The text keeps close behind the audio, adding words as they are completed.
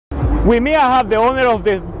With me, I have the owner of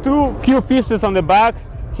the two Q50s on the back.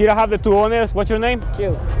 Here I have the two owners. What's your name?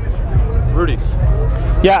 Q. Rudy.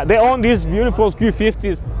 Yeah, they own these beautiful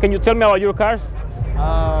Q50s. Can you tell me about your cars?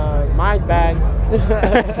 Mine's bag.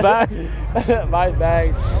 It's bag? Mine's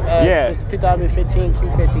bag. Yeah. It's just 2015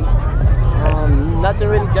 Q50. Nothing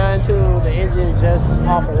really done to the engine, just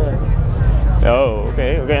off of it. Oh,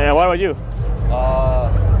 okay. And what about you?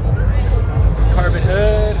 Carbon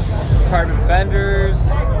hood, carbon fenders,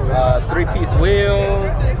 three-piece wheels,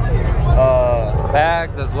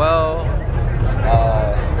 bags as well,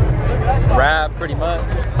 wrap pretty much.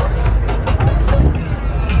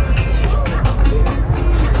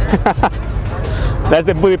 That's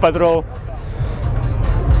the booty patrol.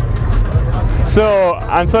 So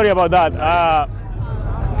I'm sorry about that.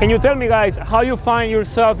 Can you tell me, guys, how you find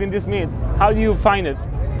yourself in this meet? How do you find it?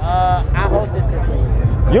 I hosted this meet.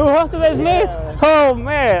 You hosted this meet? Yeah. Oh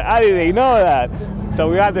man, I didn't know that. So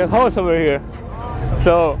we have the host over here.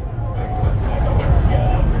 So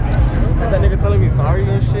Is that nigga telling me sorry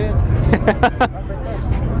and shit?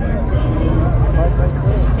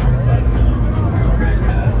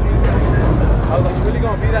 I was like, you really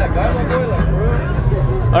gonna be that guy, my boy? Like, bro?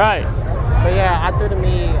 all right. But yeah, I threw the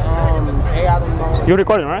meet. Automotive. You're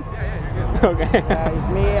recording, right? Okay. It's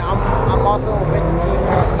me. I'm also with the team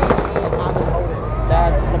of AUDI.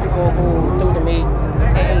 That's the people who do the meet.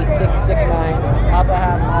 AA669. I also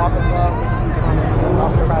have an awesome club.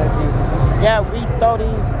 Also Pradagz. Yeah, we throw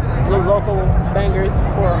these little local bangers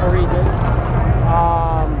for a reason.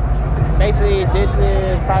 Basically, this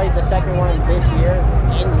is probably the second one this year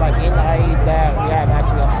in the IE that we have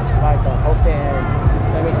actually hosted.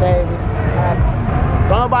 And let me say,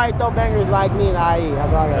 don't nobody throw bangers like me in the IE.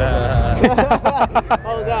 That's all I gotta say.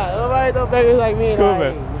 Oh God, nobody throw bangers like me in the IE. You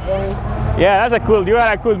feel me? Yeah, that's you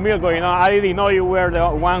had a cool meal going on. I didn't know you were the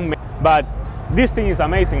one, but this thing is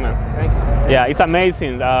amazing, man. Thank you. Yeah, it's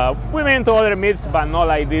amazing. We went to other meets, but not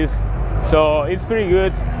like this. So it's pretty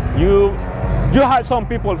good. You have some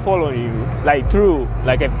people following you, like true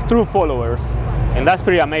followers, and that's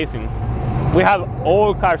pretty amazing. We have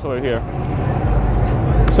all cars over here.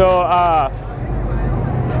 So,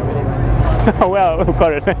 well, we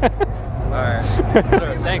got it. Alright.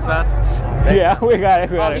 Sure. Thanks, man. Yeah, we got it.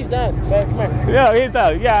 He's done. Man, come here. Yeah, he's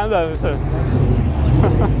done. Yeah, I'm done. So.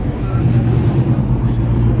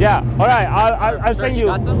 Yeah, all right. I'll send you.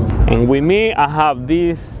 And with me, I have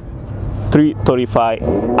this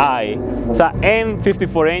 335i. It's an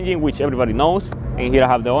M54 engine, which everybody knows. And here I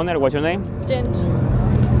have the owner. What's your name? Jen.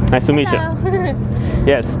 Nice to meet you. Hello.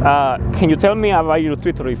 Yes. Can you tell me about your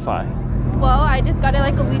 335? Well, I just got it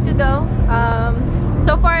like a week ago.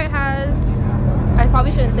 So far it has, I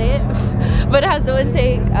probably shouldn't say it, but it has dual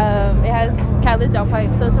intake. It has catalyst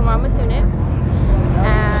downpipe. So tomorrow I'm gonna tune it,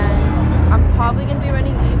 and I'm probably gonna be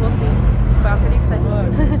running E. We'll see. But I'm pretty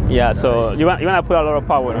excited. Yeah. So you wanna put a lot of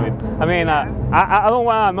power in it. I mean, I don't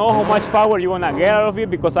wanna know how much power you wanna get out of it,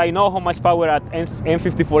 because I know how much power that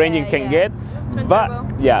M54 engine can get. Twin but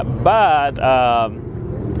turbo. yeah, but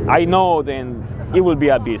I know then it will be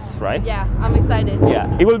a beast, right? Yeah, I'm excited.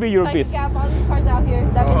 Yeah, it will be your so beast. I can get all these cars out here.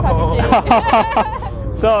 That means talking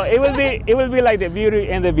shit. So it will be like the Beauty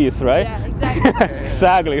and the Beast, right? Yeah,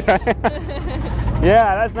 exactly. Exactly, right?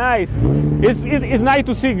 Yeah, that's nice. It's nice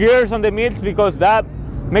to see girls on the meets, because that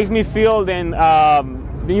makes me feel then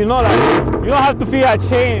you know, like you don't have to feel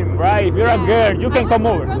ashamed, right? If you're a girl, you can come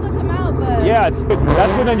over. Girls will come out, but Yes,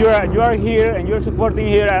 that's good that you are here and you're supporting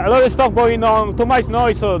here. A lot of stuff going on, too much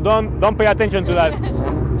noise, so don't pay attention to that.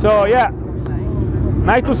 So yeah,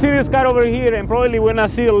 nice to see this car over here, and probably we're gonna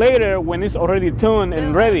see it later when it's already tuned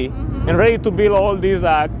and ready, and ready to build all these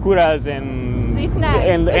Curas and these snacks.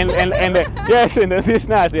 and yes, and these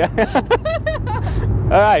snacks, yeah.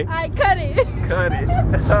 All right. I cut it. Cut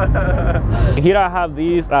it. Here I have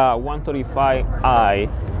this 135i.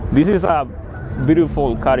 This is a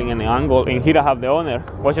beautiful cutting in the angle, and here I have the owner.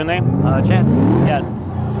 What's your name? Chance. Yeah.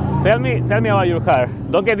 Tell me about your car.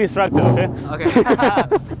 Don't get distracted, okay? Okay.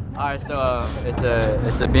 All right. So it's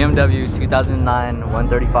a BMW 2009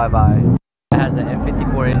 135i. It has an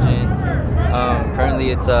M54 engine. Currently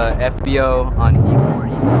it's a FBO on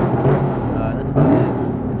E40. That's about it.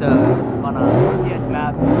 It's on a RTS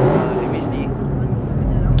map, MHD.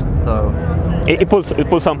 So it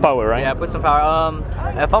pulls some power, right? yeah, put some power.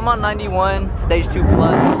 If I'm on 91 stage 2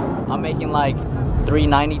 plus, I'm making like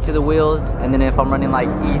 390 to the wheels, and then if I'm running like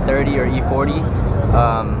E30 or E40,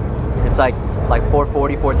 it's like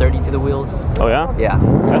 440, 430 to the wheels. Oh yeah? Yeah.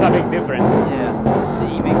 That's a big difference. Yeah.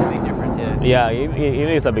 The E makes a big difference. Yeah, Yeah. it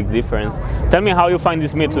is a big difference. Tell me how you find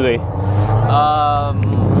this meet today. I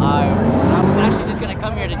actually just gonna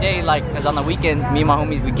come here today, like, cause on the weekends, me and my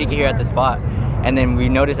homies, we kick it here at the spot. And then we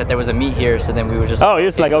noticed that there was a meet here, so then we were just... Oh,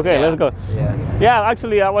 it's like, okay, yeah. let's go. Yeah. Yeah,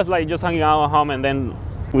 actually, I was like just hanging out at home, and then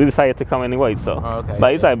we decided to come anyway, so. Oh, okay.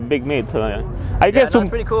 But it's a big meet, so I guess that's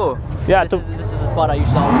pretty cool. Yeah, this is the spot I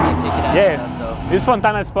used to always like, kick it at. Yes, So. it's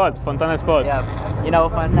Fontana spot, Fontana spot. Yeah, you know,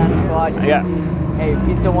 Fontana spot. Yeah. Hey,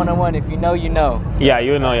 Pizza 101, if you know, you know. Yeah,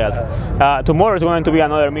 you know, yes. Tomorrow is going to be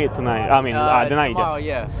another meet tonight. I mean, the night. Tomorrow,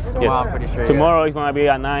 yeah. Tomorrow, Yes. I'm pretty sure. Tomorrow is going to be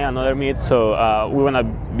at night, another meet, so we're going to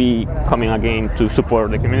be coming again to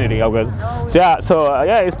support the community. Okay. So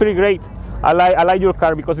yeah, it's pretty great. I like your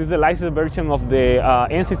car because it's the lightest version of the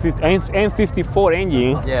N54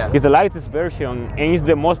 engine. Yeah. It's the lightest version and it's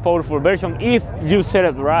the most powerful version if you set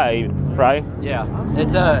it right. Yeah. It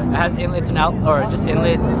has inlets and just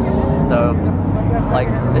inlets. So like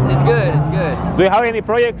it's good. It's good. Do you have any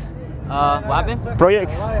projects? What happened?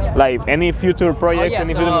 Projects? Like any future projects? Oh,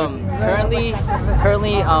 yeah, any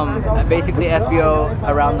currently basically FBO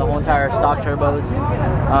around the whole entire stock turbos.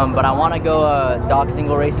 But I want to go dock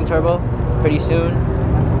single racing turbo pretty soon.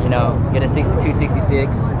 You know, get a 62,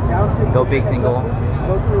 66, go big single.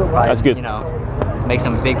 That's good. You know, make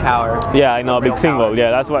some big power. Yeah, I know, big Real single. power.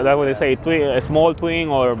 Yeah, that's what they say. A small twin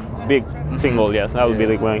or big single. Yes, that would be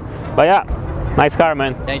the way. But yeah, nice car,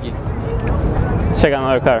 man. Thank you. Check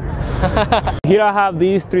another car. Here I have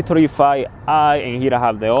this 335i, and here I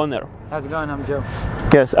have the owner. How's it going? I'm Joe.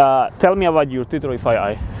 Yes. Tell me about your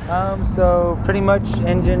 335i. So pretty much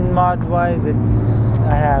engine mod wise,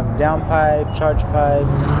 I have downpipe, charge pipe,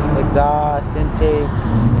 exhaust, intake,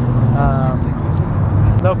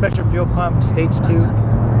 low pressure fuel pump, stage 2,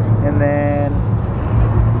 and then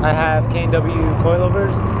I have K&W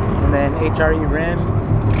coilovers, and then HRE rims,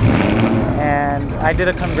 and I did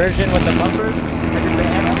a conversion with the bumper. I did the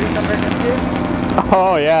M3 conversion too.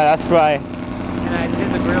 Oh yeah, that's right. And I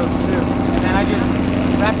did the grills too. And then I just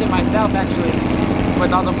wrapped it myself actually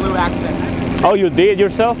with all the blue accents. Oh, you did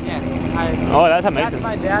yourself? Yes. Oh, that's amazing. That's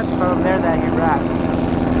my dad's from there that he wrapped.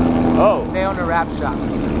 Oh. They own a wrap shop.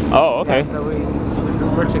 Oh, okay. Yeah, so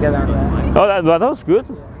we're together on that. Oh, that was good.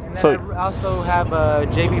 And then So, I also have a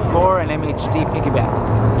JB4 and MHD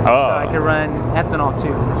piggyback. So I can run ethanol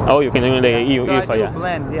too. Oh, you can do the So I E85, do a yeah.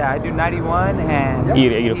 blend. Yeah, I do 91 and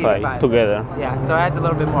E85 together. Yeah, so it adds a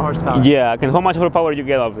little bit more horsepower. Yeah, how much horsepower you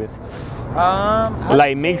get off this?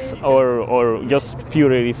 Like mix or just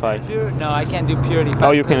pure 85? No, I can't do pure 85.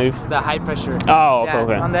 Oh, you can do the high pressure. Oh, okay, Yeah,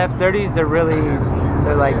 okay. On the F30s,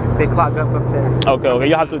 they clog up there. Okay,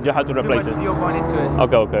 you have to There's replace too it. much fuel going into it.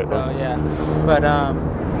 Okay. So yeah, but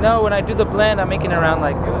no, when I do the blend, I'm making around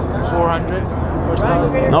like 400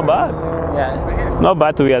 horsepower. Not bad. Yeah, Not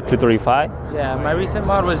bad to be at 335. yeah. My recent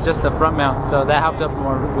mod was just a front mount, so that helped up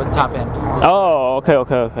more with top end. Oh,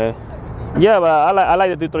 okay. Yeah, but I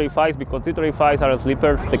like the 335s because 335s are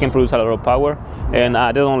sleepers. They can produce a lot of power, and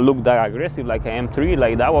they don't look that aggressive like an M3,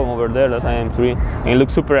 like that one over there. That's an M3, and it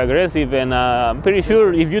looks super aggressive. And I'm pretty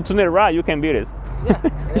sure if you tune it right, you can beat it.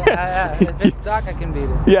 Yeah. If it's stock, I can beat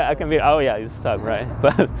it. Yeah, I can beat. Oh yeah, it's stuck, right?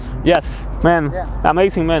 But yes, man, Yeah.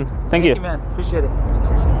 amazing, man. Thank you. man. Appreciate it.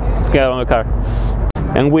 Let's get on the car.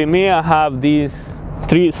 And with me, I have this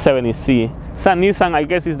 370C. It's a Nissan. I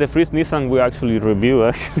guess it's the first Nissan we actually review,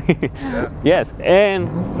 actually. Yes, and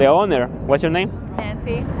the owner. What's your name?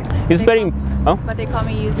 Nancy. It's very. Oh. But they call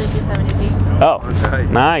me user 270Z. Oh,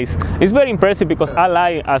 nice. It's very impressive because I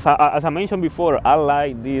like, as I mentioned before, I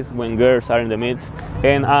like this when girls are in the midst.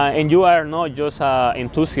 And you are not just an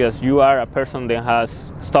enthusiast, you are a person that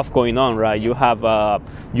has stuff going on, right? You have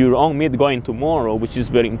your own meet going tomorrow, which is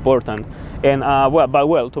very important. And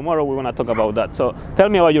well, tomorrow we're going to talk about that. So tell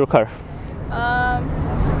me about your car.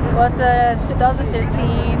 Well, it's a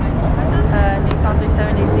 2015 Nissan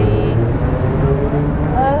 370Z.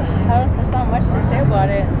 There's not much to say about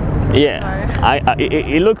it. Yeah,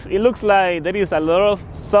 it looks like there is a lot of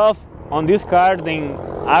stuff on this car. Then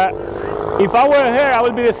if I were here, I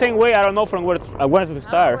would be the same way. I don't know from where to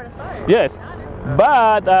start. Yes,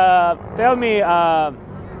 but tell me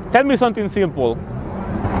something simple.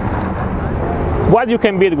 What you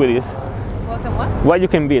can beat with this? What you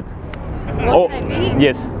can beat? What can I beat?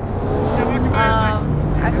 Yes.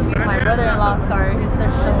 I could beat my brother-in-law's car. He's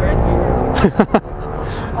somewhere.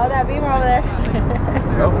 Oh, that Beamer over there.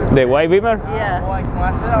 The white Beamer? Yeah.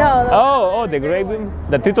 No. Oh, the gray Beamer?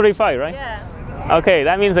 The 235, right? Yeah. Okay,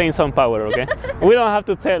 that means there is some power, okay? We don't have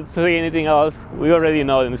to say anything else. We already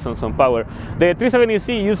know there is some power. The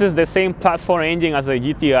 370C uses the same platform engine as the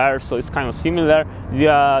GTR, so it's kind of similar.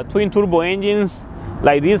 The twin turbo engines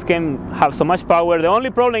like this can have so much power. The only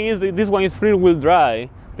problem is that this one is rear-wheel drive.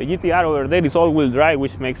 The GTR over there is all-wheel drive,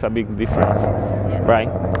 which makes a big difference, Yes. right?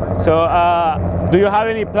 So do you have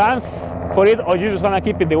any plans for it, or you just want to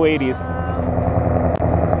keep it the way it is?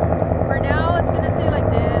 For now, it's gonna stay like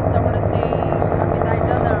this. I want to say, I mean, I've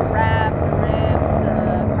done the wrap, the rims, the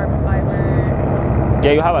carbon fiber.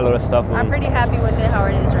 Yeah, you have a lot of stuff on I'm it. pretty happy with it how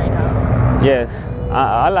it is right now. Yes,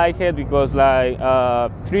 I like it because like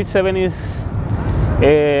 370s,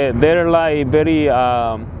 they're like very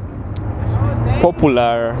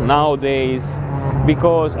popular nowadays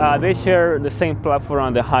because they share the same platform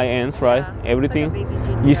on the high ends, right? Yeah, Everything. it's like a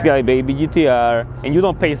baby You just got a baby GTR, and you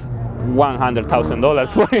don't pay $100,000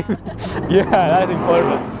 for it. Yeah, that's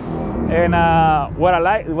important. And what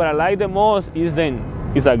I like the most is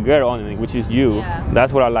it's a girl on it, which is you. Yeah.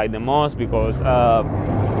 That's what I like the most because.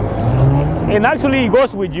 And actually, it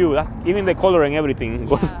goes with you. That's even the color and everything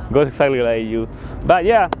goes exactly like you. But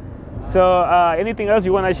yeah. So anything else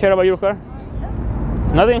you want to share about your car?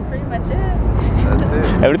 Nothing. Pretty much it. That's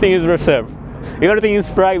it. Everything is reserved. Everything is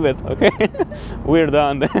private. Okay. We're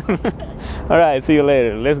done then. All right. See you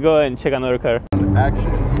later. Let's go and check another car.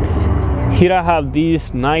 Action. Here I have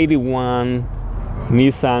this 91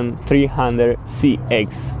 Nissan 300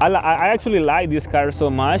 CX. I actually like this car so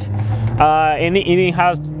much. And it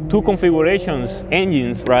has two configurations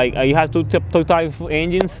engines, right? It has two types of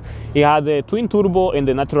engines. It has the twin turbo and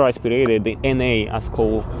the natural aspirated, the NA as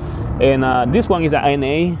called. And this one is the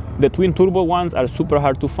NA. The twin turbo ones are super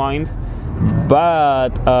hard to find,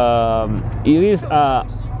 but it is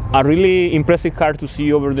a really impressive car to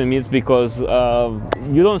see over the midst because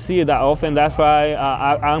you don't see it that often. That's why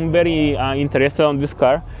I'm very interested on this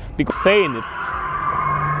car because saying it.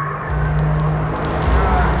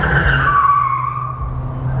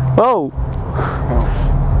 Oh,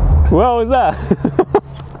 what was that?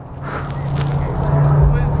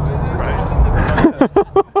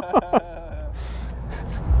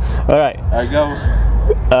 All right. I go.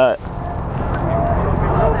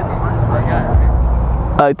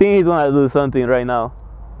 I think he's gonna do something right now.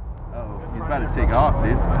 Oh, he's about to take off,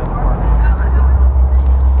 dude.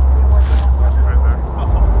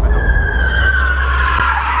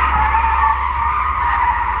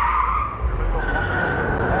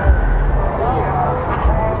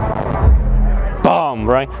 Bomb,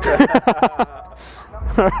 right?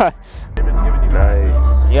 All right.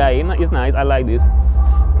 Nice. Yeah, it's nice. I like this.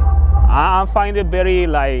 I find it very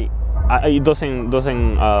like it doesn't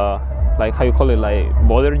like how you call it, like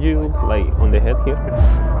bother you like on the head here.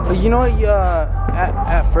 But you know what?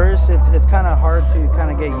 At first, it's kind of hard to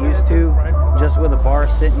kind of get used to, just with the bar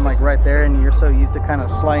sitting like right there, and you're so used to kind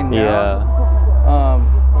of sliding down.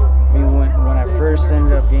 Yeah. I mean, when I first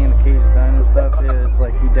ended up getting the cage done and stuff, it's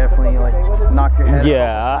like you definitely like knock your head.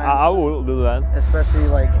 Yeah, I will do that. Especially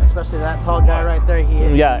that tall guy right there.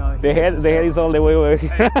 Yeah, the head is all the way over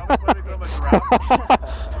here.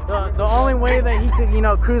 The only way that he could,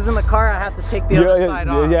 cruise in the car, I have to take the other side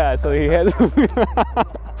off. Yeah, so he had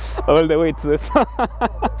all the way to the side.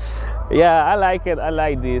 Yeah, I like it. I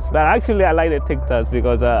like this, but actually I like the TikToks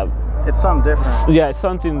because it's something different. yeah, it's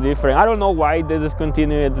something different. I don't know why they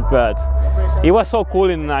discontinued it, but it was so cool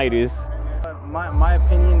in the 90s. My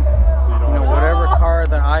opinion, whatever car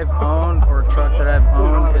that I've owned or truck that I've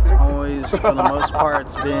owned, it's always, for the most part,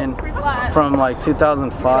 it's been from like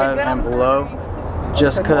 2005 and below.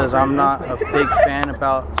 Just because I'm not a big fan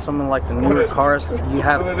about some of like the newer cars. If you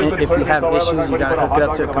have issues, you gotta hook it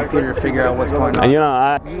up to a computer to figure out what's going on. And, you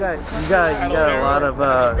got a lot of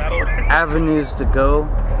avenues to go.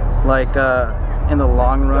 Like in the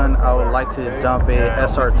long run, I would like to dump a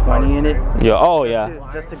SR20 in it. Yeah. Oh yeah.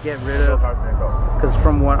 Just to get rid of, because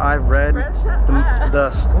from what I've read,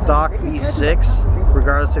 the stock V6,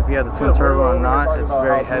 regardless if you have the twin turbo or not, it's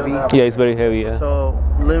very heavy. Yeah, it's very heavy. Yeah. So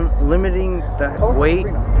limiting that weight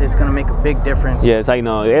is going to make a big difference. Yes, I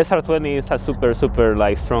know. The SR20 is a super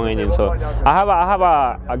like strong engine. So I have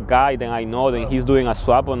a guy that I know that he's doing a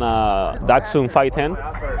swap on a Datsun 510.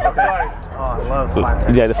 Oh, I love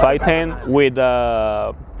 510. Yeah, the 510 with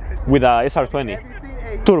a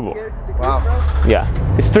SR20 turbo. Wow. Yeah,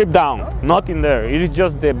 it's stripped down, nothing there. It is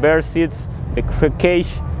just the bare seats, the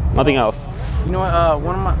cage, nothing else. You know what?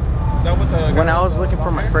 When I was looking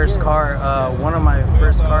for my first car, one of my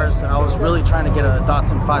first cars, I was really trying to get a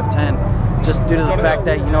Datsun 510, just due to the fact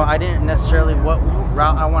that I didn't necessarily what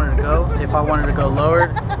route I wanted to go. If I wanted to go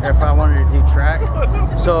lowered, or if I wanted to do track.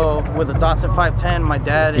 So with the Datsun 510, my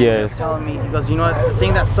dad ended up telling me, he goes, you know what? The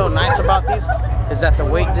thing that's so nice about these is that the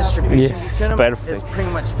weight distribution between them is pretty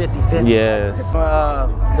much 50-50. Yes.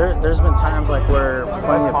 There's been times like where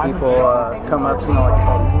plenty of people come up to me like,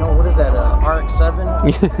 hey, what is that, RX-7?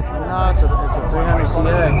 No, it's a 300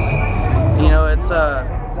 CX.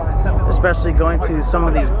 especially going to some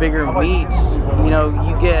of these bigger meets, you know,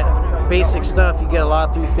 you get basic stuff. You get a lot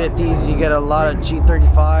of 350s, you get a lot of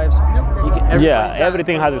G35s. You get,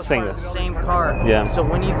 everything has its thing. Same car. Yeah. So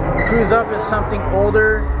when you cruise up as something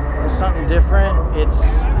older, it's something different.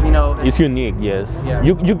 It's, you know, it's unique. Yes. Yeah.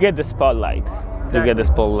 You get the spotlight. Exactly. You get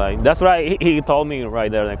the spotlight. That's right. He told me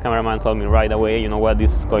right there. The cameraman told me right away. You know what,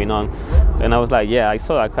 this is going on, and I was like, yeah, I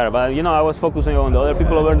saw that car, but you know, I was focusing on the other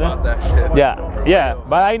people over there. Yeah.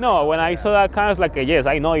 But I know when I saw that car, I was like, yes,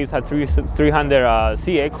 I know it's a 300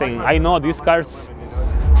 CX, and I know this car's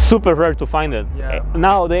super rare to find it. Yeah.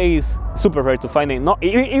 Nowadays, super rare to find it. Not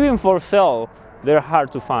even for sale. They're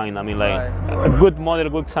hard to find. I mean, like a good model,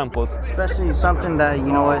 good samples. Especially something that,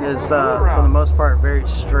 you know, is for the most part very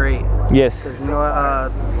straight. Yes. Because, you know,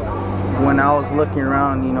 when I was looking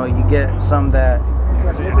around, you know, you get some that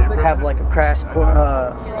have like a crash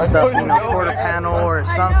stuff, you know, quarter panel or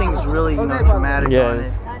something's really, you know, dramatic on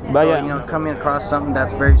it. But so, you know, coming across something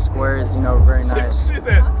that's very square is, you know, very nice.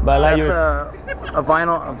 But like that's a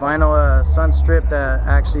vinyl sun strip that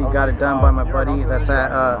actually got it done by my buddy. That's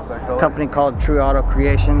at a company called True Auto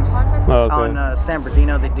Creations on San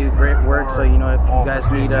Bernardino. They do great work. So, you know, if you guys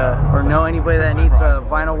need or know anybody that needs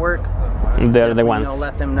vinyl work, they're the ones. You know,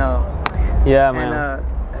 let them know. Yeah, man. And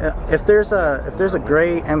if there's a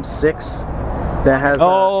gray M6 that has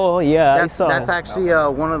that's actually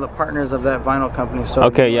one of the partners of that vinyl company. So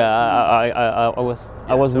okay, yeah,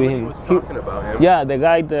 I was with him. Yeah, the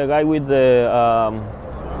guy with the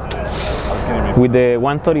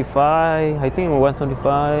 135, I think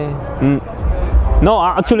 125. No,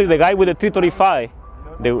 actually the guy with the 335.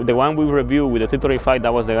 The one we reviewed with the 335,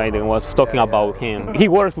 that was the guy that was talking about him. He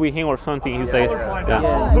works with him or something. He said,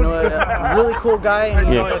 yeah, you know, a really cool guy. And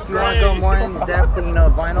you know, if you want to go more in depth, you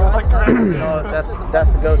know, vinyl, you know,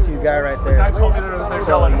 that's the go-to guy right there. So,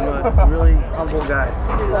 you know, a really humble guy.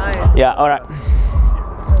 Yeah. All right.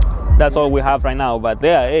 That's all we have right now. But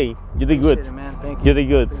yeah, hey, you did good. It, man. Thank you did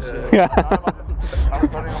good.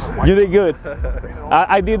 You did good.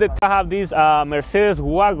 I did have this Mercedes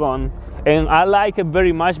wagon. And I like it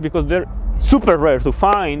very much because they're super rare to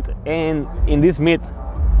find, and in this meet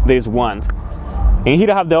there's one. And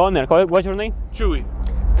here I have the owner. What's your name? Chewy.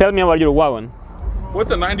 Tell me about your wagon.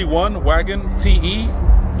 What's a 91 wagon TE,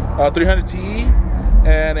 300 TE,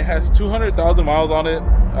 and it has 200,000 miles on it.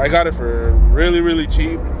 I got it for really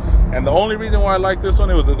cheap, and the only reason why I like this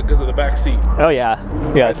one was because of the back seat. Oh yeah,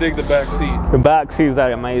 yeah. I dig the back seat. The back seats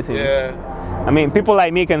are amazing. Yeah. I mean, people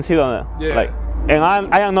like me can sit on it. Yeah. Like, and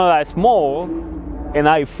I am not that small, and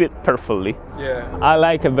I fit perfectly. Yeah. I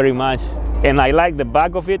like it very much, and I like the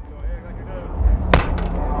back of it.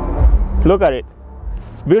 Look at it.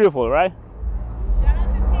 It's beautiful, right?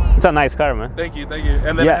 It's a nice car, man. Thank you.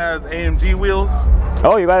 And then it has AMG wheels.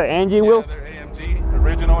 Oh, you got AMG wheels? They're AMG,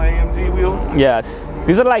 original AMG wheels. Yes.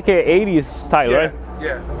 These are like a 80s style, right?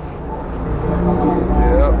 Yeah.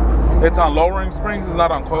 It's on lowering springs. It's not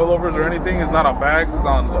on coilovers or anything. It's not on bags. It's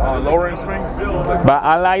on lowering springs. But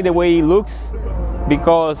I like the way it looks,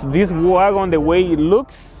 because this wagon, the way it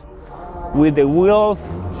looks, with the wheels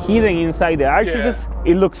hidden inside the arches,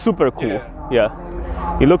 it looks super cool. Yeah.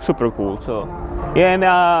 It looks super cool. So, and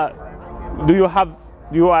do you have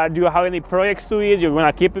any projects to it? You're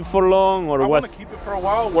gonna keep it for long, or what? I want to keep it for a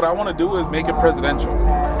while. What I want to do is make it presidential.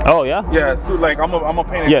 Oh yeah. Yeah. So like I'm gonna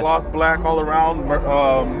paint it gloss black all around.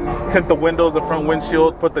 Tint the windows, the front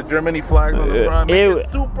windshield. Put the Germany flags on the front. Make it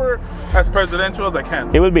super as presidential as I can.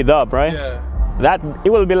 It will be dope, right? Yeah. That it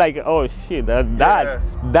will be like, oh shit,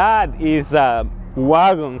 that is a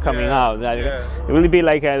wagon coming out. It will be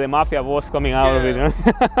like the mafia boss coming out of it.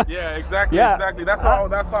 Yeah, exactly. Exactly. That's how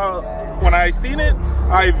when I seen it,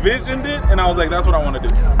 I visioned it, and I was like, that's what I want to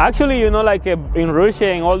do. Actually, you know, like in Russia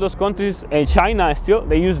and all those countries, and China still,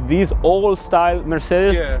 they use these old style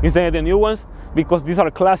Mercedes instead of the new ones, because these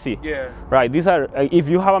are classy. Yeah. Right. These are, if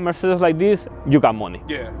you have a Mercedes like this, you got money.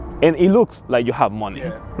 Yeah. And it looks like you have money.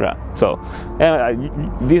 Yeah. Right. So, I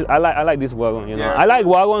like this wagon. You know, I like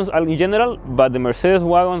wagons in general, but the Mercedes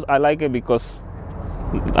wagons, I like it because,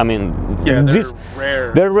 I mean, they're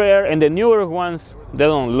rare. They're rare, and the newer ones, they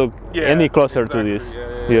don't look any closer to this.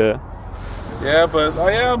 Yeah, but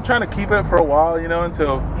I'm trying to keep it for a while, you know,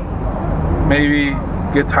 until maybe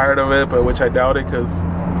get tired of it, but which I doubt it, because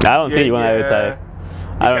I don't think you're gonna get tired.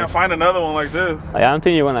 I can't find another one like this. I don't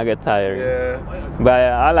think you're gonna get tired. Yeah. But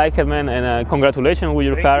I like it, man, and congratulations with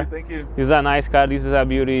your car. Thank you. This is a nice car. This is a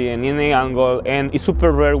beauty, and in the angle, and it's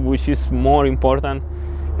super rare, which is more important,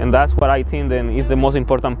 and that's what I think then is the most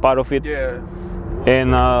important part of it. Yeah.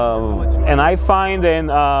 And I find then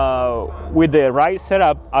with the right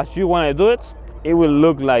setup, as you want to do it, it will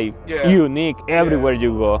look like unique everywhere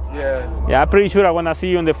you go. Yeah, I'm pretty sure I'm gonna see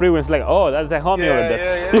you on the freeway. It's like, oh, that's a homie over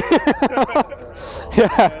there.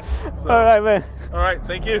 Yeah. So, all right, man. All right,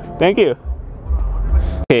 thank you. Thank you.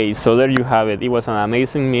 Okay, so there you have it. It was an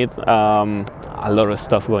amazing meet. A lot of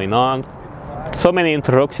stuff going on. So many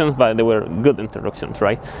interruptions, but they were good interruptions,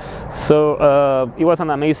 right? So it was an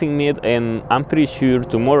amazing meet, and I'm pretty sure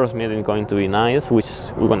tomorrow's meet is going to be nice, which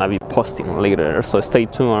we're gonna be posting later. So stay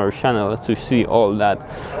tuned on our channel to see all that.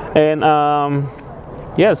 And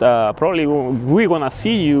yes, probably we're gonna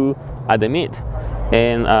see you at the meet,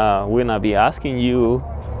 and we're gonna be asking you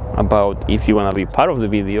about if you want to be part of the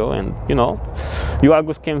video, and you know, you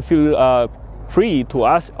always can feel free to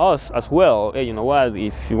ask us as well. Hey, you know what,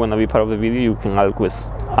 if you want to be part of the video, you can always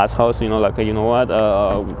ask us, you know, like, hey, you know what,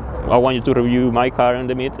 I want you to review my car in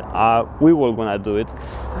the meet. We will gonna do it,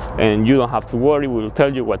 and you don't have to worry, we'll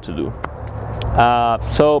tell you what to do.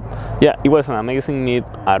 So yeah, it was an amazing meet.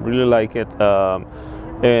 I really like it,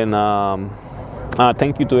 and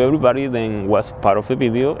thank you to everybody that was part of the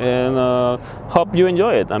video, and hope you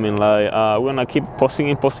enjoy it. I mean, like, we're gonna keep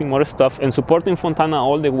posting more stuff, and supporting Fontana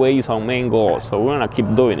all the way is our main goal, so we're gonna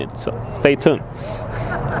keep doing it, so stay tuned.